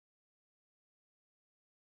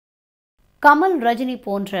கமல், ரஜினி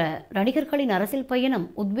போன்ற நடிகர்களின் அரசியல் பயணம்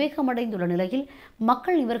உத்வேகமடைந்துள்ள நிலையில்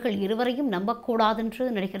மக்கள் இவர்கள் இருவரையும் நம்பக்கூடாதென்று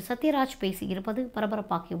நடிகர் சத்யராஜ் பேசியிருப்பது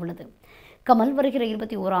பரபரப்பாகியுள்ளது. கமல் வருகிற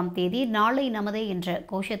 21ஆம் தேதி நாளை நமதே என்ற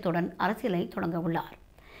கோஷத்துடன் அரசியலை தொடங்க உள்ளார்.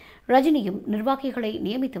 ரஜினியும் நிர்வாகிகளை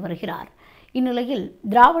நியமித்து வருகிறார். இந்நிலையில்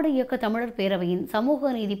திராவிட இயக்க தமிழர் பேரவையின்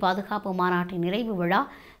சமூக நீதி பாதுகாப்பு மாநாட்டின் நிறைவு விழா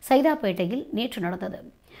சைதாப்பேட்டையில் நேற்று நடந்தது.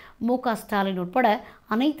 மு.க. ஸ்டாலின் உட்பட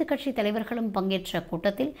அனைத்து கட்சி தலைவர்களும் பங்கேற்ற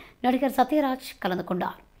கூட்டத்தில் நடிகர் சத்யராஜ் கலந்து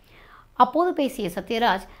கொண்டார். அப்போது பேசிய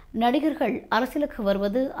சத்யராஜ், நடிகர்கள் அரசியலுக்கு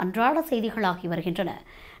வருவது அன்றாட செய்திகளாகி வருகின்றன.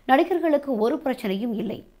 நடிகர்களுக்கு ஒரு பிரச்சனையும்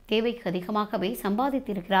இல்லை, தேவைக்கு அதிகமாகவே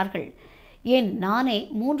சம்பாதித்திருக்கிறார்கள். ஏன், நானே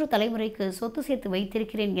 3 தலைமுறைக்கு சொத்து சேர்த்து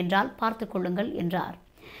வைத்திருக்கிறேன் என்றால் பார்த்து கொள்ளுங்கள் என்றார்.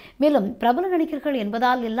 மேலும் பிரபல நடிகர்கள்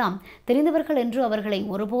என்பதால் எல்லாம் தெரிந்தவர்கள் என்று அவர்களை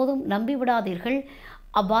ஒருபோதும் நம்பிவிடாதீர்கள்,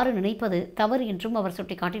 அவ்வாறு நினைப்பது தவறு என்றும் அவர்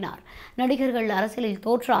சுட்டிக்காட்டினார். நடிகர்கள் அரசியலில்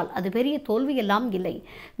தோற்றால் அது பெரிய தோல்வியெல்லாம் இல்லை,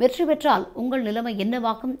 வெற்றி பெற்றால் உங்கள் நிலைமை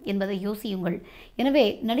என்னவாகும் என்பதை யோசியுங்கள். எனவே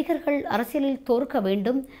நடிகர்கள் அரசியலில் தோற்க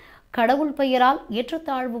வேண்டும், கடவுள் பெயரால்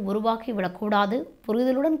ஏற்றத்தாழ்வு உருவாக்கிவிடக்கூடாது.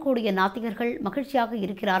 புரிதலுடன் கூடிய நாத்திகர்கள் மகிழ்ச்சியாக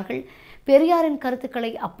இருக்கிறார்கள். பெரியாரின்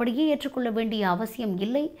கருத்துக்களை அப்படியே ஏற்றுக்கொள்ள வேண்டிய அவசியம்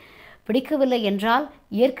இல்லை, பிடிக்கவில்லை என்றால்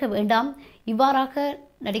ஏற்க வேண்டாம். இவ்வாறாக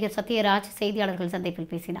நடிகர் சத்யராஜ் செய்தியாளர்கள்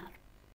சந்திப்பில் பேசினார்.